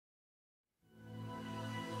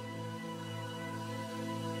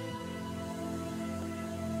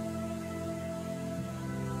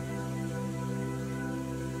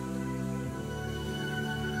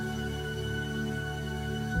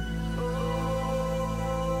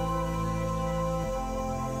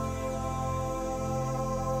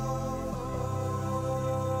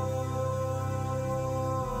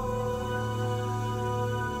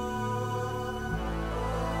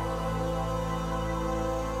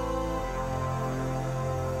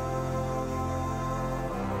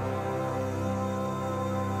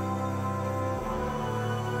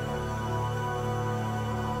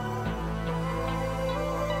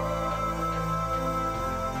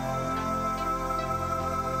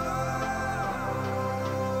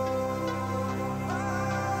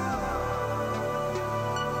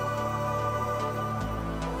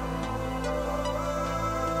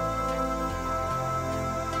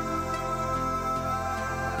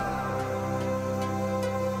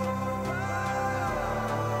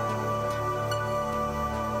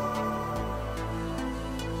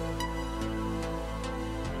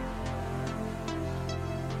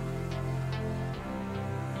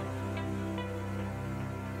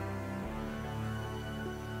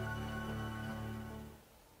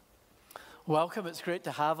Welcome. It's great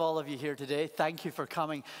to have all of you here today. Thank you for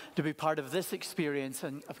coming to be part of this experience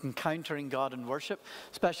and of encountering God in worship.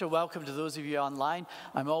 Special welcome to those of you online.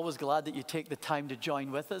 I'm always glad that you take the time to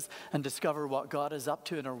join with us and discover what God is up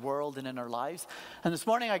to in our world and in our lives. And this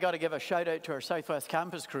morning I got to give a shout out to our Southwest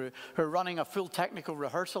Campus crew who are running a full technical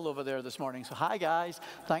rehearsal over there this morning. So hi guys,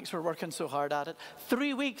 thanks for working so hard at it.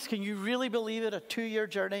 3 weeks, can you really believe it? A 2-year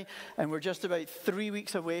journey, and we're just about 3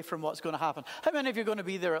 weeks away from what's going to happen. How many of you are going to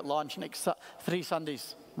be there at launch next 3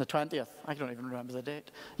 Sundays, the 20th. I don't even remember the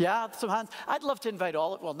date. Yeah, some hands. I'd love to invite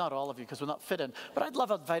not all of you because we're not fit in, but I'd love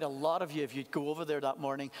to invite a lot of you if you'd go over there that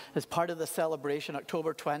morning as part of the celebration,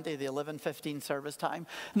 October 20, the 11:15 service time.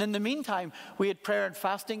 And in the meantime, we had prayer and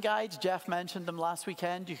fasting guides. Jeff mentioned them last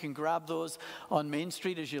weekend. You can grab those on Main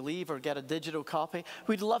Street as you leave or get a digital copy.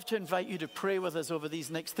 We'd love to invite you to pray with us over these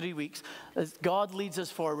next 3 weeks as God leads us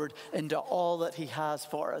forward into all that He has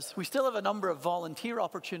for us. We still have a number of volunteer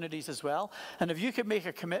opportunities as well. And if you could make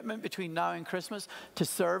a commitment between now and Christmas to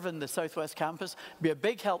serve in the Southwest Campus, it'd be a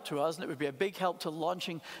big help to us, and it would be a big help to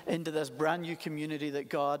launching into this brand new community that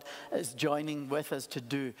God is joining with us to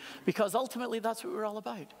do. Because ultimately, that's what we're all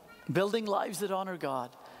about. Building lives that honor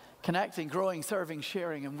God, connecting, growing, serving,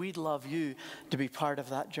 sharing, and we'd love you to be part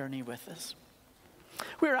of that journey with us.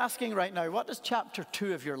 We're asking right now, what does chapter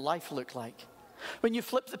 2 of your life look like? When you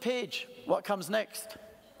flip the page, what comes next?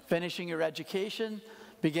 Finishing your education,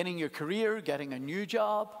 beginning your career, getting a new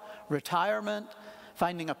job, retirement,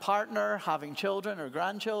 finding a partner, having children or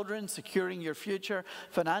grandchildren, securing your future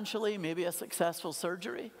financially, maybe a successful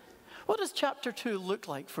surgery. What does chapter 2 look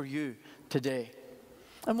like for you today?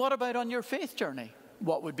 And what about on your faith journey?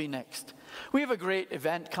 What would be next? We have a great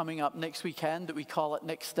event coming up next weekend that we call it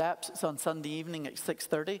Next Steps. It's on Sunday evening at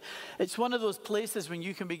 6:30. It's one of those places when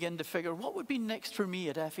you can begin to figure, what would be next for me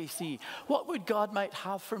at FEC? What would God might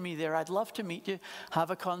have for me there? I'd love to meet you, have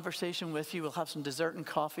a conversation with you. We'll have some dessert and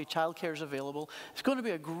coffee. Childcare is available. It's going to be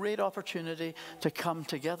a great opportunity to come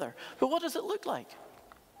together. But what does it look like?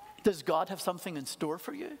 Does God have something in store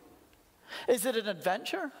for you? Is it an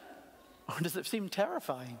adventure? Or does it seem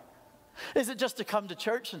terrifying? Is it just to come to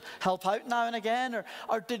church and help out now and again?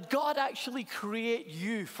 Or did God actually create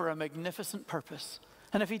you for a magnificent purpose?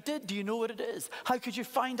 And if He did, do you know what it is? How could you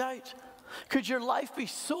find out? Could your life be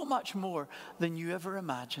so much more than you ever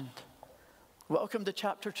imagined? Welcome to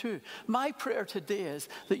chapter 2. My prayer today is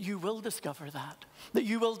that you will discover that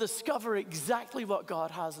you will discover exactly what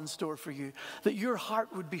God has in store for you, that your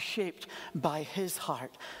heart would be shaped by His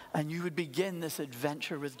heart, and you would begin this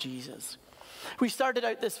adventure with Jesus. We started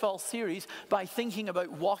out this fall series by thinking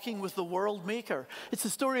about walking with the world maker. It's the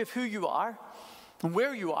story of who you are and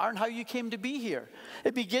where you are and how you came to be here.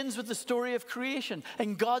 It begins with the story of creation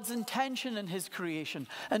and God's intention in His creation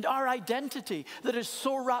and our identity that is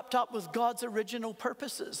so wrapped up with God's original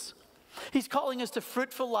purposes. He's calling us to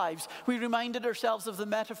fruitful lives. We reminded ourselves of the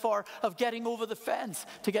metaphor of getting over the fence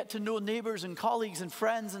to get to know neighbors and colleagues and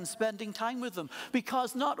friends and spending time with them.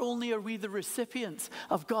 Because not only are we the recipients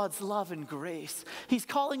of God's love and grace, He's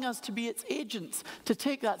calling us to be its agents, to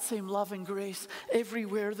take that same love and grace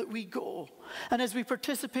everywhere that we go. And as we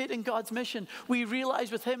participate in God's mission, we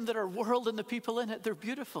realize with Him that our world and the people in it, they're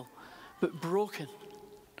beautiful, but broken.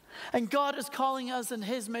 And God is calling us in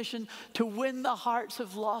His mission to win the hearts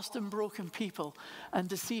of lost and broken people and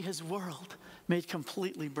to see His world made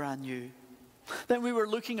completely brand new. Then we were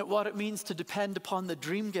looking at what it means to depend upon the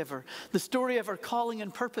dream giver, the story of our calling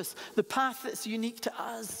and purpose, the path that's unique to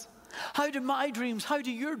us. How do my dreams, how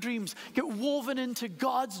do your dreams get woven into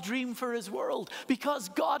God's dream for His world? Because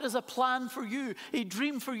God has a plan for you, a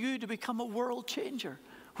dream for you to become a world changer,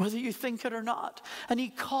 whether you think it or not. And He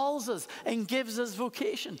calls us and gives us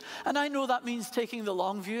vocation. And I know that means taking the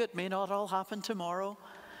long view. It may not all happen tomorrow.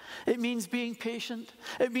 It means being patient.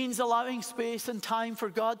 It means allowing space and time for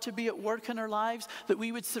God to be at work in our lives, that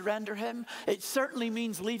we would surrender Him. It certainly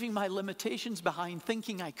means leaving my limitations behind,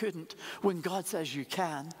 thinking I couldn't, when God says you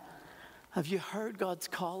can. Have you heard God's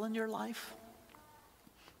call in your life?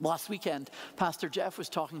 Last weekend, Pastor Jeff was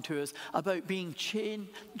talking to us about being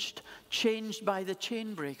changed by the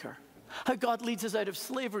chain breaker. How God leads us out of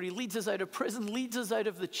slavery, leads us out of prison, leads us out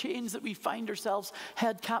of the chains that we find ourselves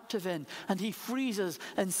held captive in, and He frees us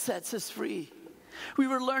and sets us free. We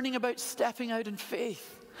were learning about stepping out in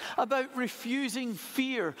faith, about refusing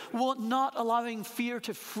fear, not allowing fear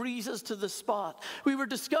to freeze us to the spot. We were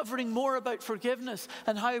discovering more about forgiveness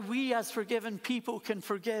and how we as forgiven people can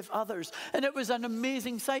forgive others. And it was an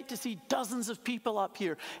amazing sight to see dozens of people up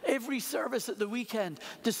here, every service at the weekend,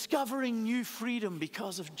 discovering new freedom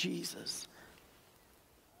because of Jesus.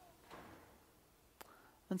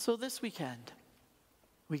 And so this weekend,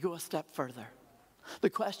 we go a step further. The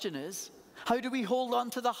question is, How do we hold on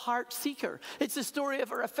to the heart seeker? It's the story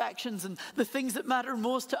of our affections and the things that matter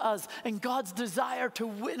most to us and God's desire to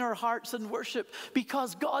win our hearts in worship,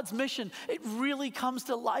 because God's mission, it really comes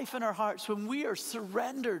to life in our hearts when we are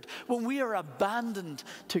surrendered, when we are abandoned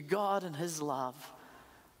to God and his love.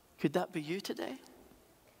 Could that be you today?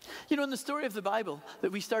 You know, in the story of the Bible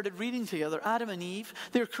that we started reading together, Adam and Eve,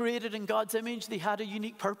 they're created in God's image. They had a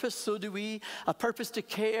unique purpose. So do we. A purpose to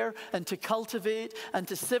care and to cultivate and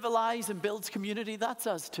to civilize and build community. That's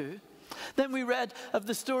us too. Then we read of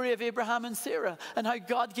the story of Abraham and Sarah and how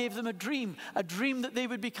God gave them a dream that they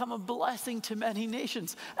would become a blessing to many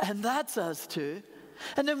nations. And that's us too.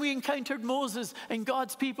 And then we encountered Moses and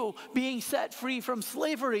God's people being set free from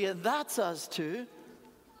slavery. And that's us too.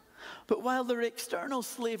 But while their external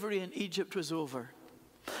slavery in Egypt was over,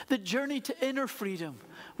 the journey to inner freedom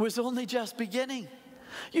was only just beginning.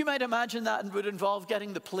 You might imagine that would involve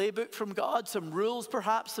getting the playbook from God, some rules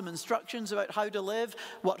perhaps, some instructions about how to live,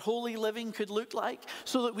 what holy living could look like,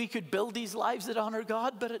 so that we could build these lives that honor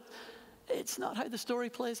God. But it's not how the story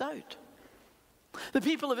plays out. The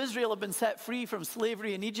people of Israel have been set free from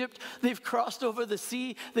slavery in Egypt. They've crossed over the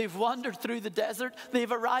sea. They've wandered through the desert.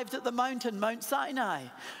 They've arrived at the mountain, Mount Sinai.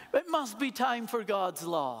 It must be time for God's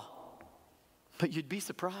law. But you'd be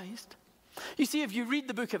surprised. You see, if you read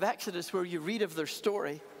the book of Exodus, where you read of their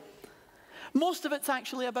story, most of it's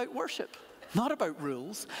actually about worship, not about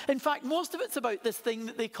rules. In fact, most of it's about this thing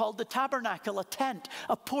that they called the tabernacle, a tent,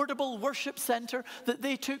 a portable worship center that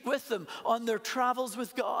they took with them on their travels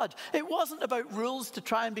with God. It wasn't about rules to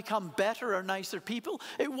try and become better or nicer people.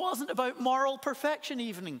 It wasn't about moral perfection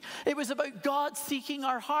even. It was about God seeking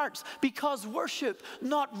our hearts, because worship,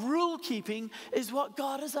 not rule keeping, is what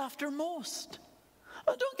God is after most.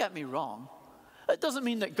 Oh, don't get me wrong. It doesn't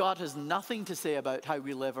mean that God has nothing to say about how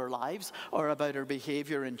we live our lives or about our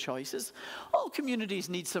behavior and choices. All communities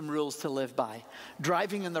need some rules to live by.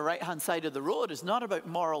 Driving on the right-hand side of the road is not about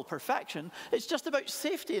moral perfection. It's just about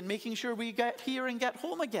safety and making sure we get here and get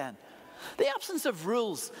home again. The absence of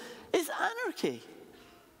rules is anarchy.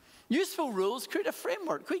 Useful rules create a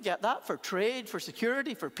framework. We get that for trade, for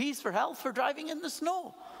security, for peace, for health, for driving in the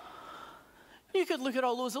snow. You could look at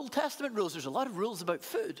all those Old Testament rules. There's a lot of rules about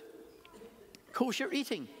food. Kosher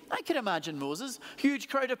eating. I can imagine Moses, huge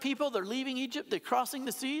crowd of people, they're leaving Egypt, they're crossing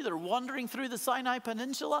the sea, they're wandering through the Sinai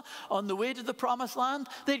Peninsula on the way to the Promised Land.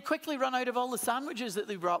 They'd quickly run out of all the sandwiches that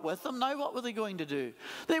they brought with them. Now what were they going to do?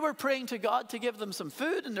 They were praying to God to give them some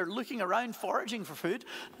food, and they're looking around foraging for food.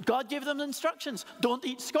 God gave them instructions. Don't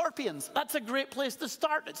eat scorpions. That's a great place to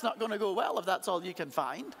start. It's not going to go well if that's all you can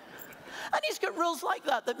find. And he's got rules like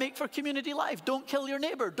that that make for community life. Don't kill your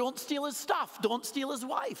neighbor. Don't steal his stuff. Don't steal his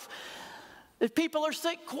wife. If people are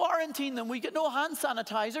sick, quarantine them. We get no hand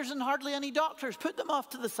sanitizers and hardly any doctors. Put them off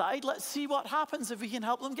to the side. Let's see what happens if we can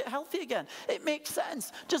help them get healthy again. It makes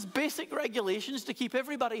sense. Just basic regulations to keep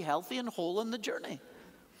everybody healthy and whole in the journey.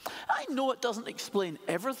 I know it doesn't explain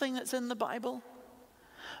everything that's in the Bible,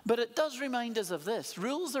 but it does remind us of this.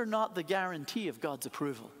 Rules are not the guarantee of God's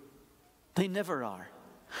approval. They never are.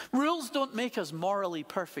 Rules don't make us morally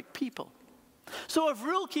perfect people. So if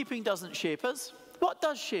rule keeping doesn't shape us, what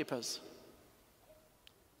does shape us?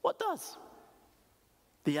 What does?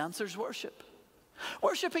 The answer is worship.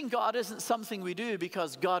 Worshiping God isn't something we do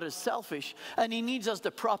because God is selfish and he needs us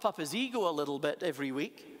to prop up his ego a little bit every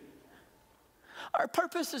week. Our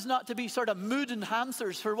purpose is not to be sort of mood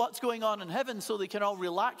enhancers for what's going on in heaven so they can all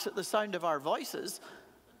relax at the sound of our voices.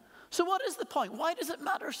 So what is the point? Why does it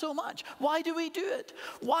matter so much? Why do we do it?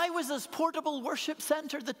 Why was this portable worship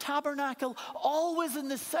center, the tabernacle, always in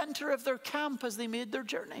the center of their camp as they made their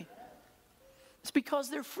journey? It's because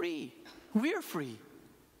they're free. We're free.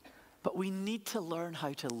 But we need to learn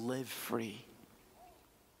how to live free.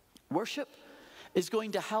 Worship is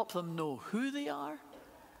going to help them know who they are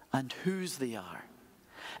and whose they are.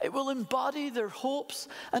 It will embody their hopes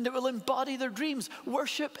and it will embody their dreams.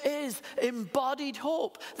 Worship is embodied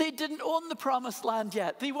hope. They didn't own the Promised Land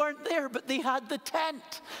yet. They weren't there, but they had the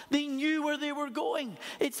tent. They knew where they were going.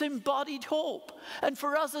 It's embodied hope. And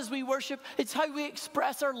for us as we worship, it's how we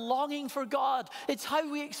express our longing for God. It's how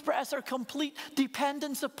we express our complete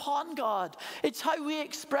dependence upon God. It's how we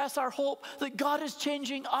express our hope that God is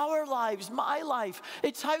changing our lives, my life.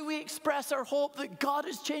 It's how we express our hope that God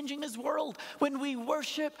is changing his world. When we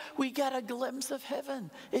worship, we get a glimpse of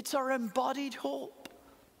heaven. It's our embodied hope.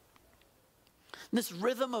 This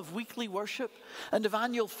rhythm of weekly worship and of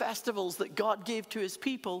annual festivals that God gave to his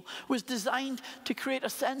people was designed to create a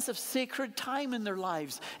sense of sacred time in their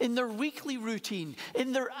lives, in their weekly routine,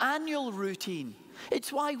 in their annual routine.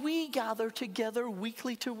 It's why we gather together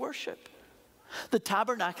weekly to worship. The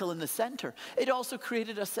tabernacle in the center, it also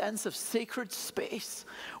created a sense of sacred space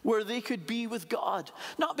where they could be with God.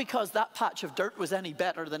 Not because that patch of dirt was any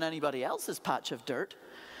better than anybody else's patch of dirt,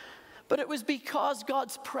 but it was because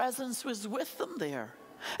God's presence was with them there.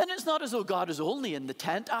 And it's not as though God is only in the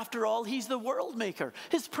tent. After all, he's the world maker.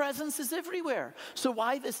 His presence is everywhere. So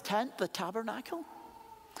why this tent, the tabernacle?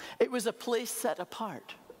 It was a place set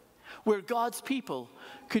apart where God's people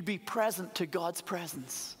could be present to God's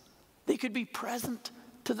presence. They could be present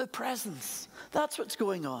to the presence. That's what's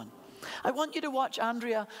going on. I want you to watch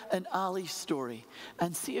Andrea and Ali's story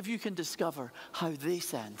and see if you can discover how they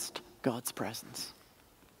sensed God's presence.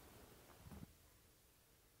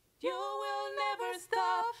 You will never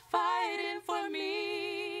stop fighting for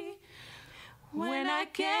me when I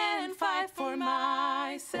can't fight for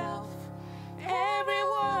myself. Every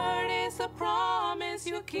word is a promise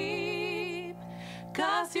you keep,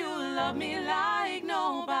 'cause you love me like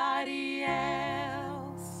nobody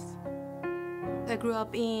else. I grew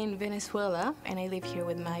up in Venezuela, and I live here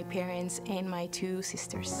with my parents and my 2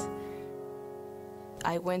 sisters.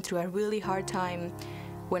 I went through a really hard time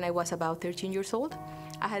when I was about 13 years old.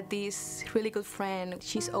 I had this really good friend.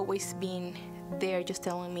 She's always been there just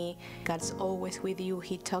telling me, God's always with you.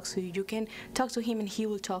 He talks to you. You can talk to him and he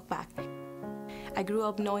will talk back. I grew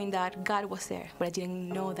up knowing that God was there, but I didn't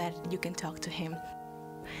know that you can talk to him.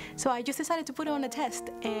 So I just decided to put it on a test,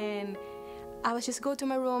 and I would just go to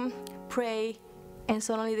my room, pray, and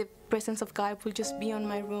suddenly the presence of God would just be on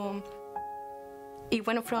my room. It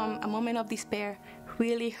went from a moment of despair,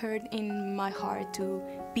 really hurt in my heart, to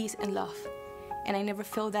peace and love. And I never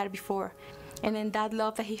felt that before. And then that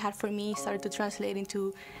love that he had for me started to translate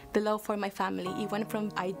into the love for my family. It went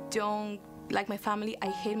from I don't like my family, I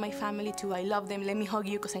hate my family, to I love them, let me hug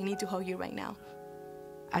you because I need to hug you right now.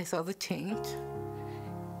 I saw the change,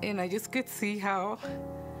 and I just could see how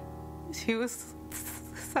she was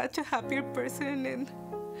such a happier person, and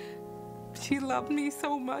she loved me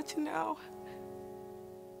so much now.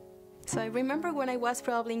 So I remember when I was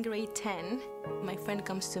probably in grade 10, my friend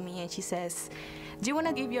comes to me and she says, do you want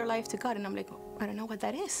to give your life to God? And I'm like, I don't know what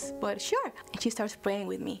that is, but sure. And she starts praying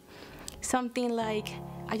with me. Something like,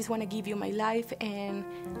 I just want to give you my life, and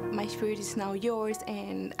my spirit is now yours,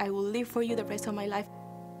 and I will live for you the rest of my life.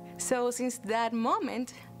 So since that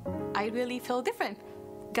moment, I really felt different.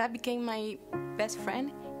 God became my best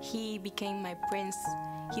friend. He became my prince.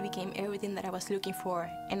 He became everything that I was looking for.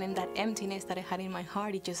 And then that emptiness that I had in my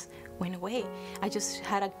heart, it just went away. I just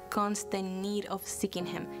had a constant need of seeking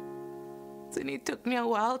him. And it took me a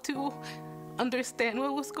while to understand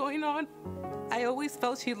what was going on. I always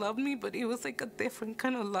felt she loved me, but it was like a different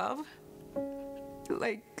kind of love.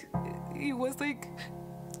 Like, it was like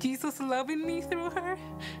Jesus loving me through her.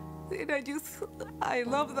 And I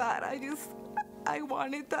love that. I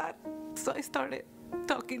wanted that. So I started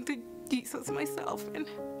talking to Jesus myself, and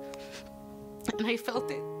I felt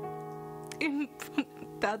it. And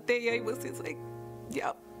that day I was just like,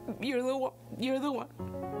 yeah, you're the one. You're the one.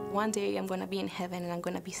 One day I'm gonna be in heaven and I'm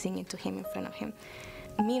gonna be singing to him in front of him.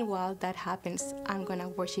 Meanwhile, that happens, I'm gonna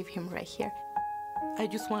worship him right here. I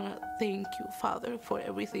just wanna thank you, Father, for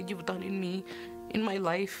everything you've done in me, in my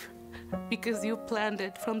life, because you planned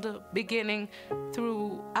it from the beginning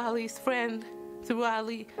through Ali's friend, through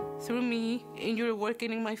Ali, through me, and you're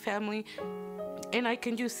working in my family. And I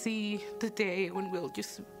can just see the day when we'll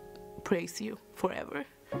just praise you forever.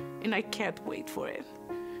 And I can't wait for it.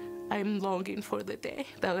 I'm longing for the day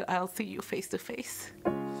that I'll see you face to face.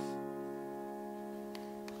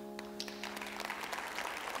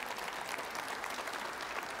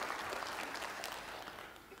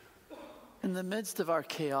 In the midst of our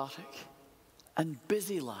chaotic and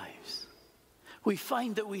busy lives, we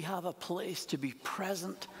find that we have a place to be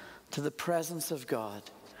present to the presence of God.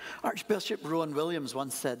 Archbishop Rowan Williams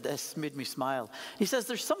once said this, made me smile. He says,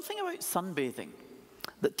 there's something about sunbathing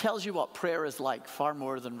that tells you what prayer is like far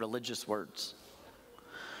more than religious words.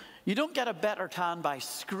 You don't get a better tan by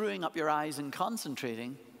screwing up your eyes and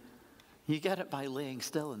concentrating. You get it by laying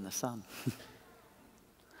still in the sun.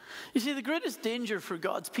 You see, the greatest danger for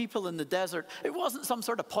God's people in the desert, it wasn't some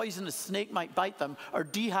sort of poisonous snake might bite them or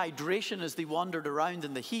dehydration as they wandered around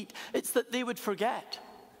in the heat. It's that they would forget.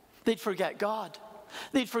 They'd forget God.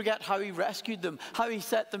 They'd forget how he rescued them, how he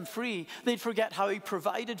set them free. They'd forget how he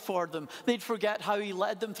provided for them. They'd forget how he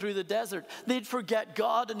led them through the desert. They'd forget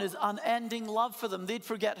God and his unending love for them. They'd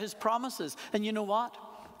forget his promises. And you know what?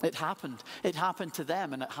 It happened. It happened to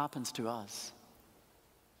them, and it happens to us.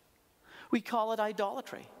 We call it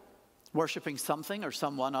idolatry. Worshipping something or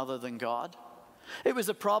someone other than God. It was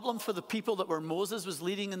a problem for the people that were Moses was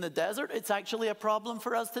leading in the desert. It's actually a problem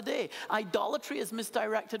for us today. Idolatry is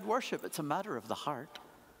misdirected worship. It's a matter of the heart.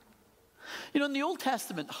 You know, in the Old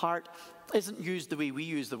Testament, heart isn't used the way we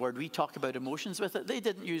use the word. We talk about emotions with it. They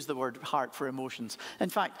didn't use the word heart for emotions. In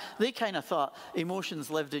fact, they kind of thought emotions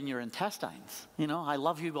lived in your intestines. You know, I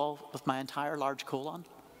love you all with my entire large colon.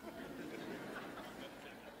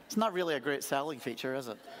 It's not really a great selling feature, is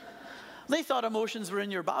it? They thought emotions were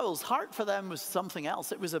in your bowels. Heart for them was something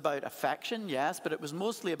else. It was about affection, yes, but it was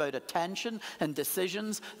mostly about attention and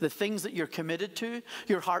decisions, the things that you're committed to.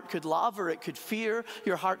 Your heart could love or it could fear.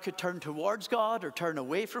 Your heart could turn towards God or turn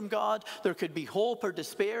away from God. There could be hope or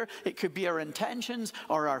despair. It could be our intentions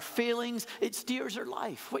or our failings. It steers our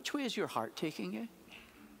life. Which way is your heart taking you?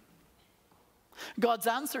 God's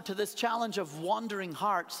answer to this challenge of wandering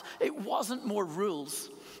hearts, it wasn't more rules.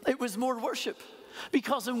 It was more worship.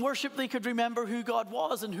 Because in worship they could remember who God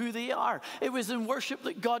was and who they are. It was in worship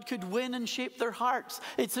that God could win and shape their hearts.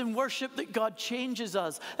 It's in worship that God changes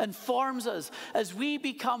us and forms us. As we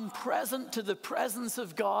become present to the presence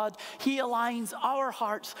of God, He aligns our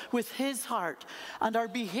hearts with His heart. And our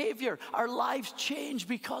behavior, our lives change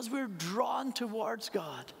because we're drawn towards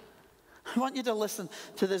God. I want you to listen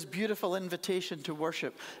to this beautiful invitation to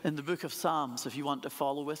worship in the book of Psalms, if you want to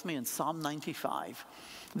follow with me in Psalm 95.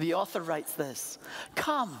 The author writes this: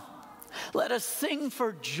 "Come, let us sing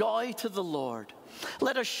for joy to the Lord.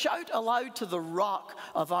 Let us shout aloud to the rock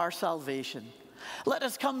of our salvation. Let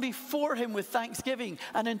us come before Him with thanksgiving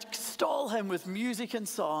and extol Him with music and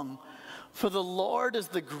song. For the Lord is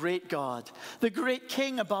the great God, the great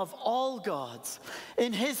King above all gods.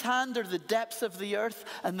 In His hand are the depths of the earth,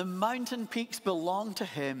 and the mountain peaks belong to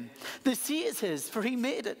Him. The sea is His, for He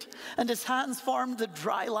made it, and His hands formed the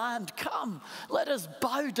dry land. Come, let us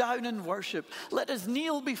bow down and worship. Let us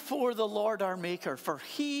kneel before the Lord our Maker, for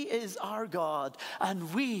He is our God,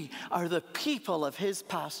 and we are the people of His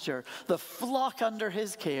pasture, the flock under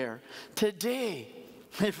His care. Today,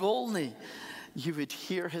 if only you would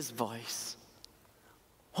hear His voice."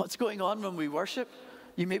 What's going on when we worship?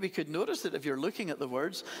 You maybe could notice it if you're looking at the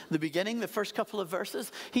words. The beginning, the first couple of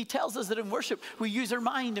verses, He tells us that in worship we use our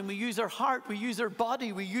mind and we use our heart, we use our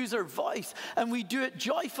body, we use our voice, and we do it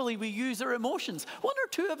joyfully. We use our emotions. One or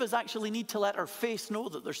two of us actually need to let our face know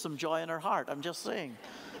that there's some joy in our heart. I'm just saying.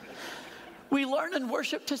 We learn in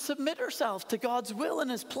worship to submit ourselves to God's will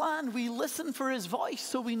and His plan. We listen for His voice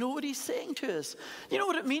so we know what He's saying to us. You know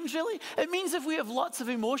what it means, really? It means if we have lots of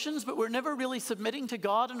emotions, but we're never really submitting to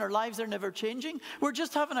God and our lives are never changing, we're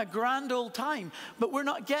just having a grand old time, but we're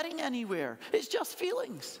not getting anywhere. It's just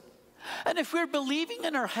feelings. And if we're believing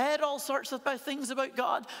in our head all sorts of things about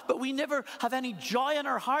God, but we never have any joy in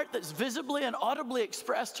our heart that's visibly and audibly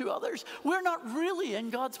expressed to others, we're not really in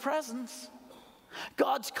God's presence.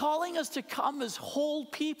 God's calling us to come as whole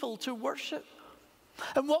people to worship.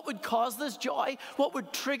 And what would cause this joy? What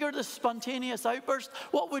would trigger this spontaneous outburst?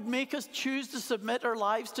 What would make us choose to submit our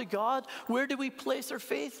lives to God? Where do we place our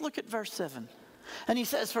faith? Look at verse 7. And He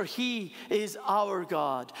says, "For He is our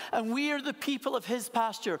God, and we are the people of His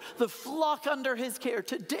pasture, the flock under His care."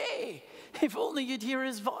 Today, if only you'd hear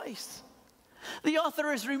His voice. The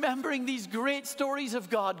author is remembering these great stories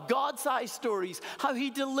of God, God-sized stories, how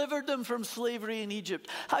He delivered them from slavery in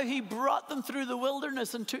Egypt, how He brought them through the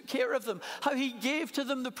wilderness and took care of them, how He gave to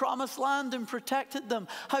them the promised land and protected them,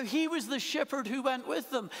 how He was the shepherd who went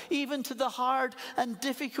with them, even to the hard and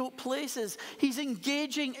difficult places. He's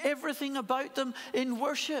engaging everything about them in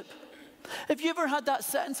worship. Have you ever had that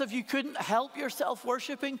sense of you couldn't help yourself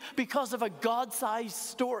worshiping because of a God-sized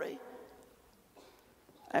story?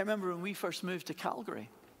 I remember when we first moved to Calgary,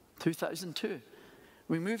 2002.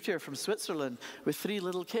 We moved here from Switzerland with 3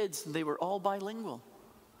 little kids, and they were all bilingual.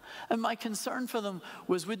 And my concern for them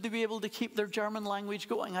was, would they be able to keep their German language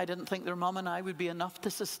going? I didn't think their mom and I would be enough to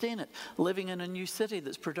sustain it, living in a new city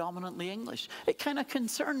that's predominantly English. It kind of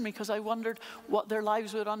concerned me because I wondered what their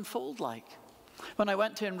lives would unfold like. When I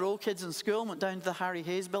went to enroll kids in school and went down to the Harry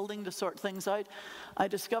Hayes building to sort things out, I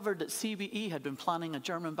discovered that CBE had been planning a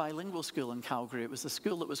German bilingual school in Calgary. It was the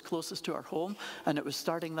school that was closest to our home, and it was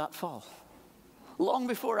starting that fall. Long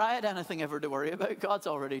before I had anything ever to worry about, God's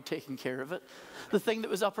already taken care of it. The thing that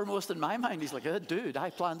was uppermost in my mind, He's like, "Dude, I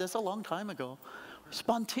planned this a long time ago."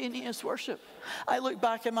 Spontaneous worship. I look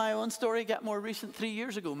back at my own story, get more recent, 3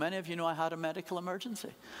 years ago. Many of you know I had a medical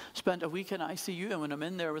emergency. Spent a week in ICU, and when I'm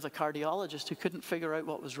in there with a cardiologist who couldn't figure out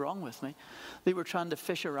what was wrong with me, they were trying to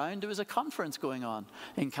fish around. There was a conference going on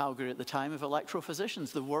in Calgary at the time of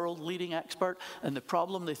electrophysicians, the world leading expert, and the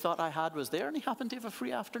problem they thought I had was there, and he happened to have a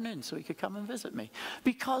free afternoon so he could come and visit me.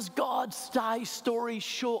 Because God's stories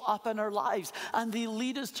show up in our lives, and they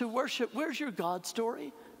lead us to worship. Where's your God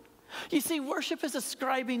story? You see, worship is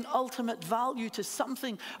ascribing ultimate value to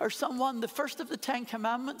something or someone. The first of the 10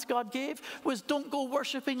 commandments God gave was don't go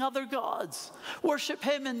worshiping other gods. Worship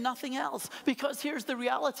him and nothing else. Because here's the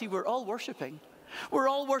reality, we're all worshiping. We're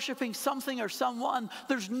all worshiping something or someone.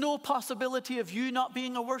 There's no possibility of you not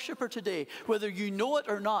being a worshiper today. Whether you know it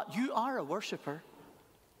or not, you are a worshiper.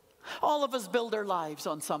 All of us build our lives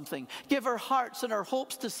on something, give our hearts and our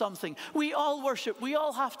hopes to something. We all worship. We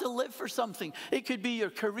all have to live for something. It could be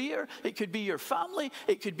your career. It could be your family.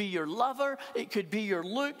 It could be your lover. It could be your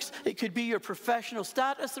looks. It could be your professional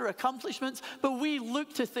status or accomplishments. But we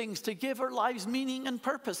look to things to give our lives meaning and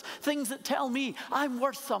purpose, things that tell me I'm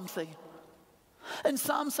worth something. And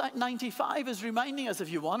Psalm 95 is reminding us, if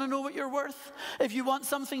you want to know what you're worth, if you want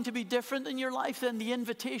something to be different in your life, then the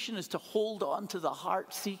invitation is to hold on to the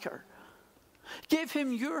heart seeker. Give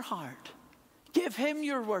him your heart. Give him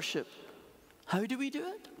your worship. How do we do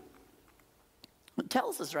it? It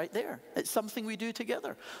tells us right there. It's something we do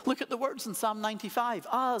together. Look at the words in Psalm 95.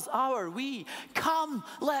 Us, our, we. Come,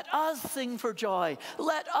 let us sing for joy.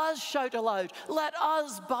 Let us shout aloud. Let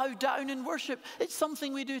us bow down in worship. It's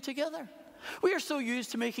something we do together. We are so used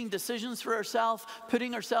to making decisions for ourselves,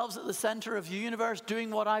 putting ourselves at the center of the universe, doing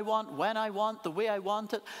what I want, when I want, the way I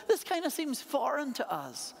want it. This kind of seems foreign to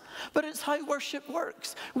us. But it's how worship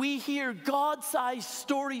works. We hear God-sized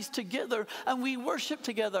stories together and we worship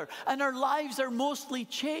together. And our lives are mostly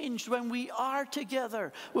changed when we are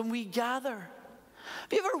together, when we gather.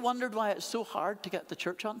 Have you ever wondered why it's so hard to get to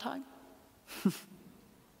church on time?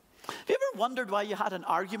 Have you ever wondered why you had an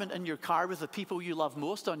argument in your car with the people you love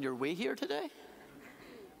most on your way here today?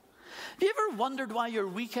 Have you ever wondered why your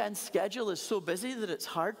weekend schedule is so busy that it's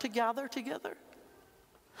hard to gather together?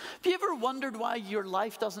 Have you ever wondered why your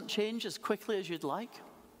life doesn't change as quickly as you'd like?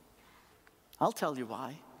 I'll tell you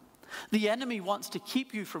why. The enemy wants to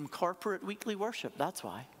keep you from corporate weekly worship. That's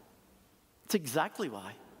why. It's exactly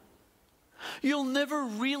why. You'll never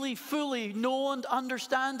really fully know and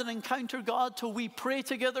understand and encounter God till we pray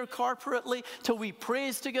together corporately, till we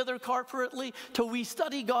praise together corporately, till we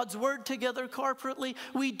study God's word together corporately.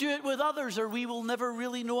 We do it with others or we will never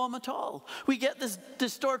really know him at all. We get this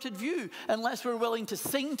distorted view unless we're willing to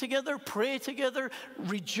sing together, pray together,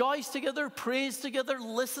 rejoice together, praise together,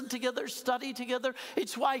 listen together, study together.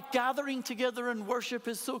 It's why gathering together in worship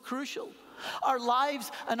is so crucial. Our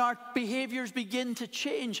lives and our behaviors begin to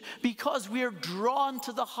change because we are drawn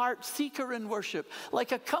to the heart seeker in worship.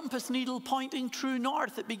 Like a compass needle pointing true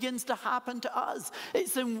north, it begins to happen to us.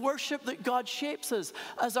 It's in worship that God shapes us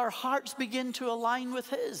as our hearts begin to align with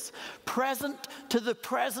his. Present to the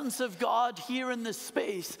presence of God here in this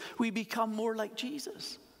space, we become more like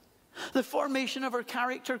Jesus. The formation of our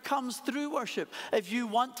character comes through worship. If you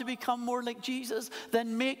want to become more like Jesus,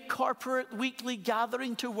 then make corporate weekly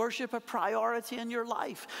gathering to worship a priority in your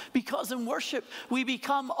life. Because in worship, we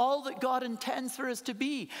become all that God intends for us to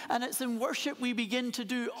be. And it's in worship we begin to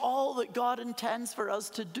do all that God intends for us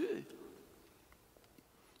to do.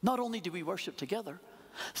 Not only do we worship together,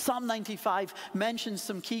 Psalm 95 mentions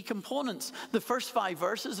some key components. The first 5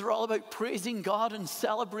 verses are all about praising God and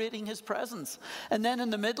celebrating his presence. And then in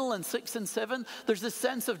the middle, in 6 and 7, there's this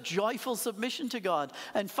sense of joyful submission to God.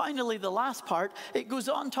 And finally, the last part, it goes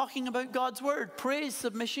on talking about God's word. Praise,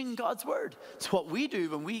 submission, God's word. It's what we do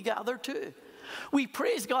when we gather too. We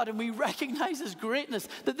praise God and we recognize his greatness,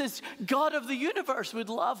 that this God of the universe would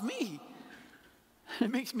love me. It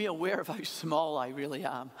makes me aware of how small I really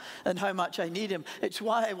am and how much I need him. It's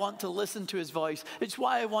why I want to listen to his voice. It's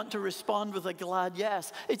why I want to respond with a glad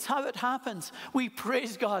yes. It's how it happens. We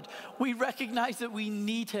praise God. We recognize that we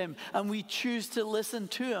need him and we choose to listen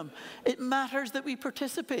to him. It matters that we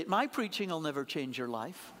participate. My preaching will never change your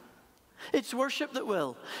life. It's worship that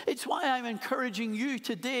will. It's why I'm encouraging you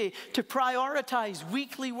today to prioritize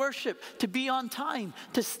weekly worship, to be on time,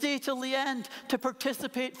 to stay till the end, to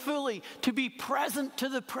participate fully, to be present to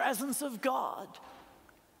the presence of God.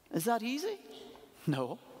 Is that easy?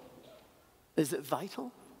 No. Is it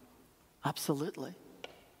vital? Absolutely.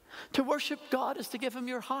 To worship God is to give him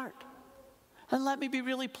your heart. And let me be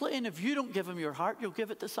really plain, if you don't give him your heart, you'll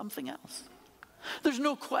give it to something else. There's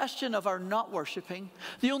no question of our not worshiping.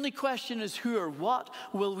 The only question is who or what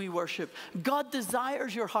will we worship. God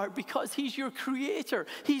desires your heart because he's your creator.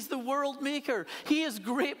 He's the world maker. He has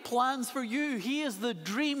great plans for you. He is the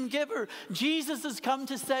dream giver. Jesus has come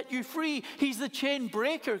to set you free. He's the chain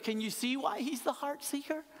breaker. Can you see why he's the heart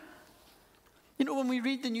seeker? You know, when we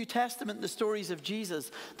read the New Testament, the stories of Jesus,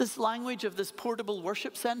 this language of this portable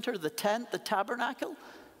worship center, the tent, the tabernacle,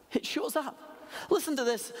 it shows up. Listen to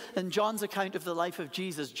this in John's account of the life of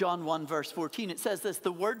Jesus, John 1 verse 14. It says this,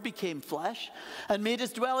 "The Word became flesh and made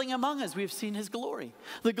his dwelling among us. We have seen his glory.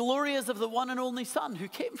 The glory is of the one and only Son who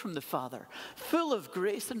came from the Father, full of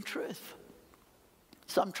grace and truth."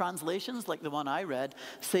 Some translations, like the one I read,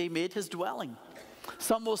 say made his dwelling.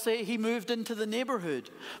 Some will say he moved into the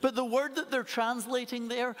neighborhood. But the word that they're translating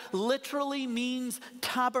there literally means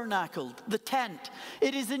tabernacled, the tent.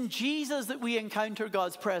 It is in Jesus that we encounter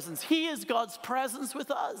God's presence. He is God's presence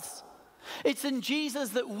with us. It's in Jesus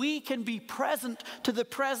that we can be present to the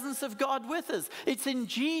presence of God with us. It's in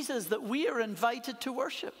Jesus that we are invited to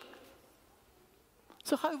worship.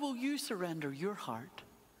 So how will you surrender your heart,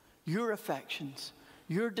 your affections,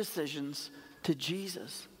 your decisions to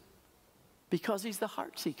Jesus? Because he's the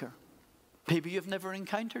heart seeker. Maybe you've never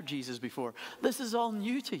encountered Jesus before. This is all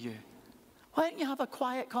new to you. Why don't you have a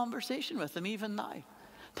quiet conversation with him even now?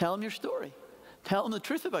 Tell him your story. Tell him the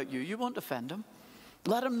truth about you. You won't offend him.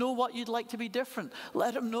 Let him know what you'd like to be different.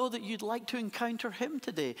 Let him know that you'd like to encounter him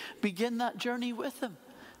today. Begin that journey with him.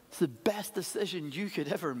 It's the best decision you could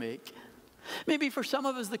ever make. Maybe for some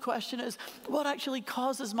of us the question is, what actually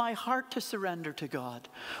causes my heart to surrender to God?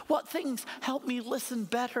 What things help me listen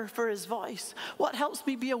better for his voice? What helps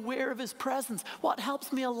me be aware of his presence? What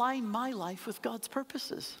helps me align my life with God's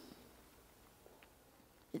purposes?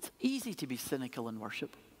 It's easy to be cynical in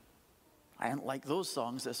worship. I didn't like those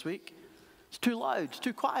songs this week. It's too loud, it's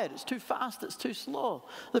too quiet, it's too fast, it's too slow.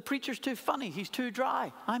 The preacher's too funny, he's too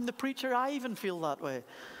dry. I'm the preacher, I even feel that way.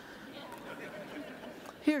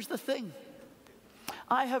 Here's the thing.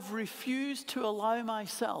 I have refused to allow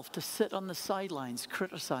myself to sit on the sidelines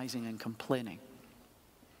criticizing and complaining.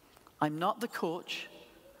 I'm not the coach.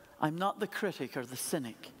 I'm not the critic or the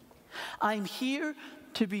cynic. I'm here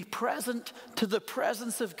to be present to the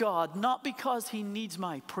presence of God, not because he needs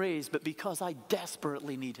my praise, but because I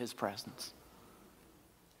desperately need his presence.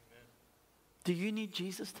 Amen. Do you need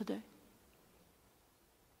Jesus today?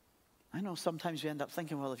 I know sometimes we end up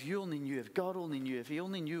thinking, well, if you only knew, if God only knew, if he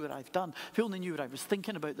only knew what I've done, if he only knew what I was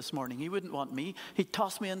thinking about this morning, he wouldn't want me. He'd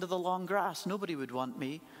toss me into the long grass. Nobody would want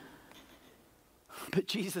me. But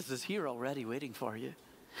Jesus is here already waiting for you.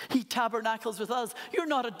 He tabernacles with us. You're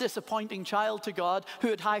not a disappointing child to God who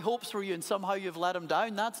had high hopes for you and somehow you've let him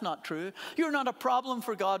down. That's not true. You're not a problem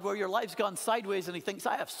for God where your life's gone sideways and he thinks,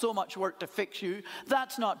 I have so much work to fix you.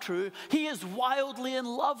 That's not true. He is wildly in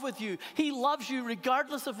love with you. He loves you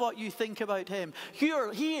regardless of what you think about him. He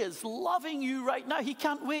is loving you right now. He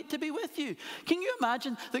can't wait to be with you. Can you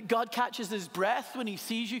imagine that God catches his breath when he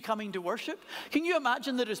sees you coming to worship? Can you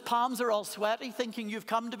imagine that his palms are all sweaty thinking you've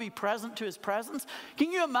come to be present to his presence? Can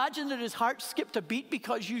you imagine that his heart skipped a beat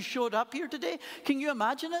because you showed up here today? Can you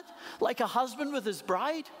imagine it? Like a husband with his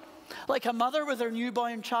bride? Like a mother with her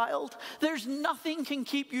newborn child? There's nothing can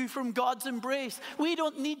keep you from God's embrace. We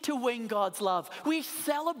don't need to wing God's love. We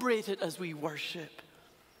celebrate it as we worship.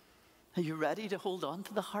 Are you ready to hold on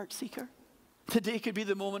to the heart seeker? Today could be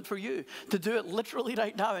the moment for you to do it literally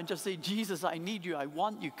right now and just say, Jesus, I need you. I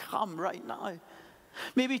want you. Come right now.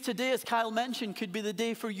 Maybe today, as Kyle mentioned, could be the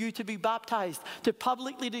day for you to be baptized, to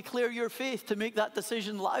publicly declare your faith, to make that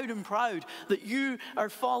decision loud and proud that you are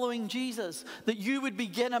following Jesus, that you would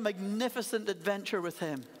begin a magnificent adventure with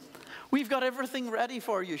him. We've got everything ready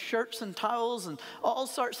for you, shirts and towels and all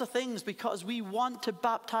sorts of things, because we want to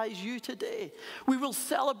baptize you today. We will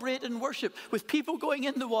celebrate and worship with people going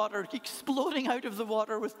in the water, exploding out of the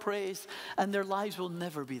water with praise, and their lives will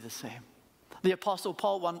never be the same. The Apostle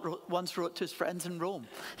Paul once wrote to his friends in Rome.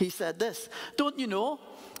 He said this, don't you know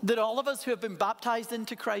that all of us who have been baptized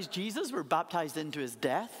into Christ Jesus were baptized into his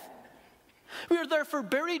death? We are therefore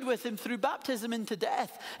buried with him through baptism into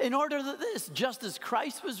death, in order that this, just as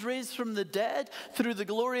Christ was raised from the dead through the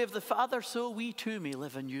glory of the Father, so we too may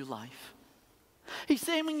live a new life. He's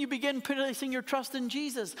saying when you begin placing your trust in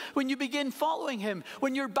Jesus, when you begin following him,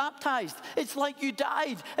 when you're baptized, it's like you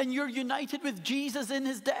died and you're united with Jesus in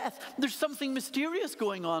his death. There's something mysterious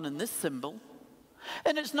going on in this symbol.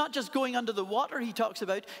 And it's not just going under the water he talks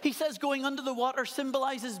about. He says going under the water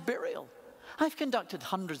symbolizes burial. I've conducted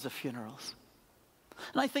hundreds of funerals.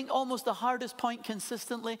 And I think almost the hardest point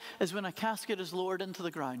consistently is when a casket is lowered into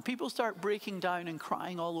the ground. People start breaking down and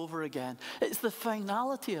crying all over again. It's the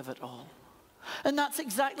finality of it all. And that's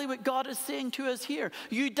exactly what God is saying to us here.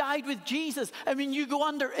 You died with Jesus. I mean, you go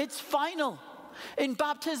under. It's final. In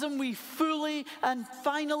baptism, we fully and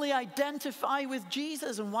finally identify with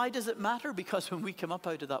Jesus. And why does it matter? Because when we come up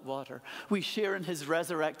out of that water, we share in his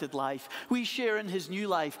resurrected life. We share in his new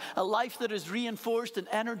life, a life that is reinforced and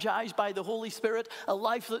energized by the Holy Spirit, a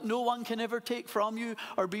life that no one can ever take from you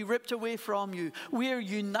or be ripped away from you. We are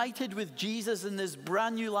united with Jesus in this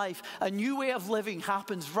brand new life. A new way of living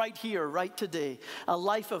happens right here, right today. A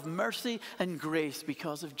life of mercy and grace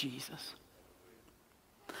because of Jesus.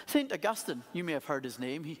 St. Augustine, you may have heard his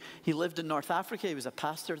name. He lived in North Africa. He was a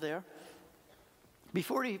pastor there.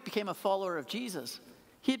 Before he became a follower of Jesus,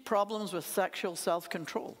 he had problems with sexual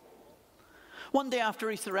self-control. One day after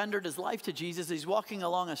he surrendered his life to Jesus, he's walking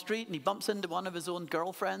along a street and he bumps into one of his own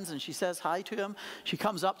girlfriends and she says hi to him. She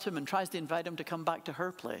comes up to him and tries to invite him to come back to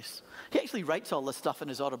her place. He actually writes all this stuff in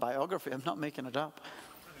his autobiography. I'm not making it up.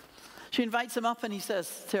 She invites him up and he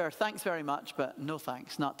says to her, "Thanks very much, but no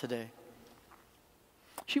thanks, not today."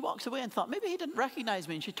 She walks away and thought, maybe he didn't recognize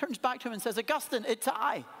me. And she turns back to him and says, "Augustine, it's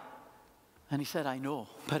I." And he said, "I know,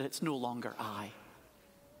 but it's no longer I."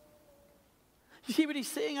 You see what he's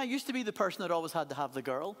saying? I used to be the person that always had to have the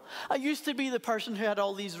girl. I used to be the person who had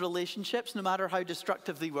all these relationships, no matter how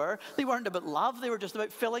destructive they were. They weren't about love. They were just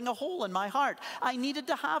about filling a hole in my heart. I needed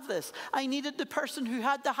to have this. I needed the person who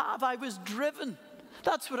had to have. I was driven.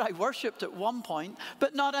 That's what I worshipped at one point,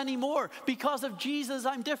 but not anymore. Because of Jesus,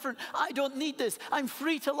 I'm different. I don't need this. I'm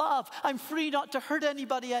free to love. I'm free not to hurt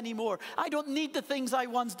anybody anymore. I don't need the things I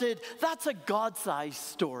once did. That's a God-sized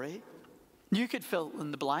story. You could fill in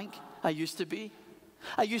the blank. I used to be.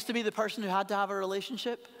 I used to be the person who had to have a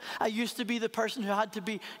relationship. I used to be the person who had to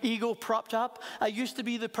be ego propped up. I used to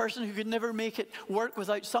be the person who could never make it work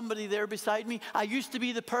without somebody there beside me. I used to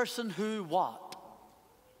be the person who what?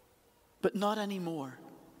 But not anymore.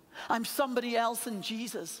 I'm somebody else in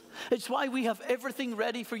Jesus. It's why we have everything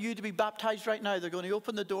ready for you to be baptized right now. They're going to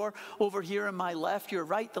open the door over here on my left. Your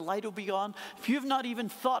right, the light will be on. If you've not even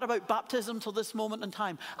thought about baptism till this moment in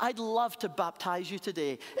time, I'd love to baptize you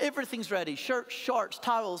today. Everything's ready. Shirts, shorts,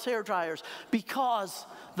 towels, hair dryers. Because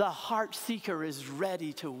the heart seeker is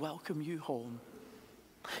ready to welcome you home.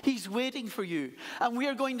 He's waiting for you. And we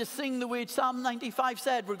are going to sing the way Psalm 95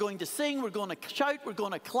 said. We're going to sing, we're going to shout, we're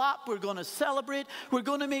going to clap, we're going to celebrate. We're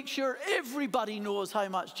going to make sure everybody knows how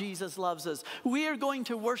much Jesus loves us. We are going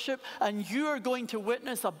to worship, and you are going to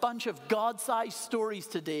witness a bunch of God-sized stories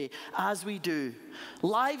today as we do.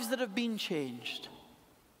 Lives that have been changed.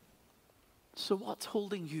 So what's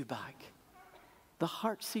holding you back? The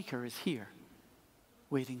heart seeker is here,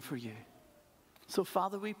 waiting for you. So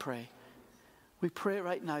Father, we pray. We pray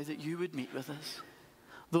right now that you would meet with us.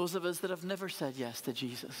 Those of us that have never said yes to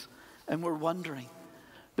Jesus, and we're wondering.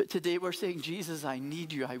 But today we're saying, Jesus, I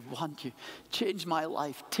need you. I want you. Change my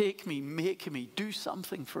life. Take me, make me. Do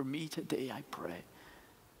something for me today, I pray.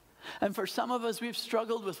 And for some of us, we've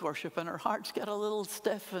struggled with worship, and our hearts get a little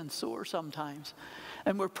stiff and sore sometimes.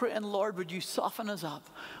 And we're praying, Lord, would you soften us up?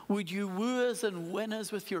 Would you woo us and win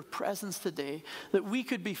us with your presence today, that we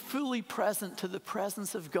could be fully present to the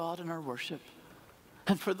presence of God in our worship?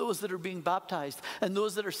 And for those that are being baptized and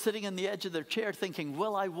those that are sitting on the edge of their chair thinking,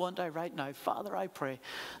 will I, won't I right now? Father, I pray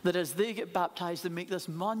that as they get baptized and make this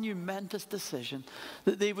monumentous decision,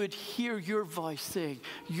 that they would hear your voice saying,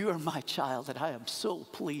 you are my child and I am so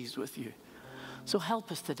pleased with you. So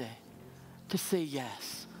help us today to say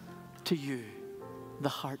yes to you, the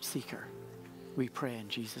heart seeker. We pray in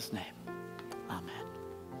Jesus' name. Amen.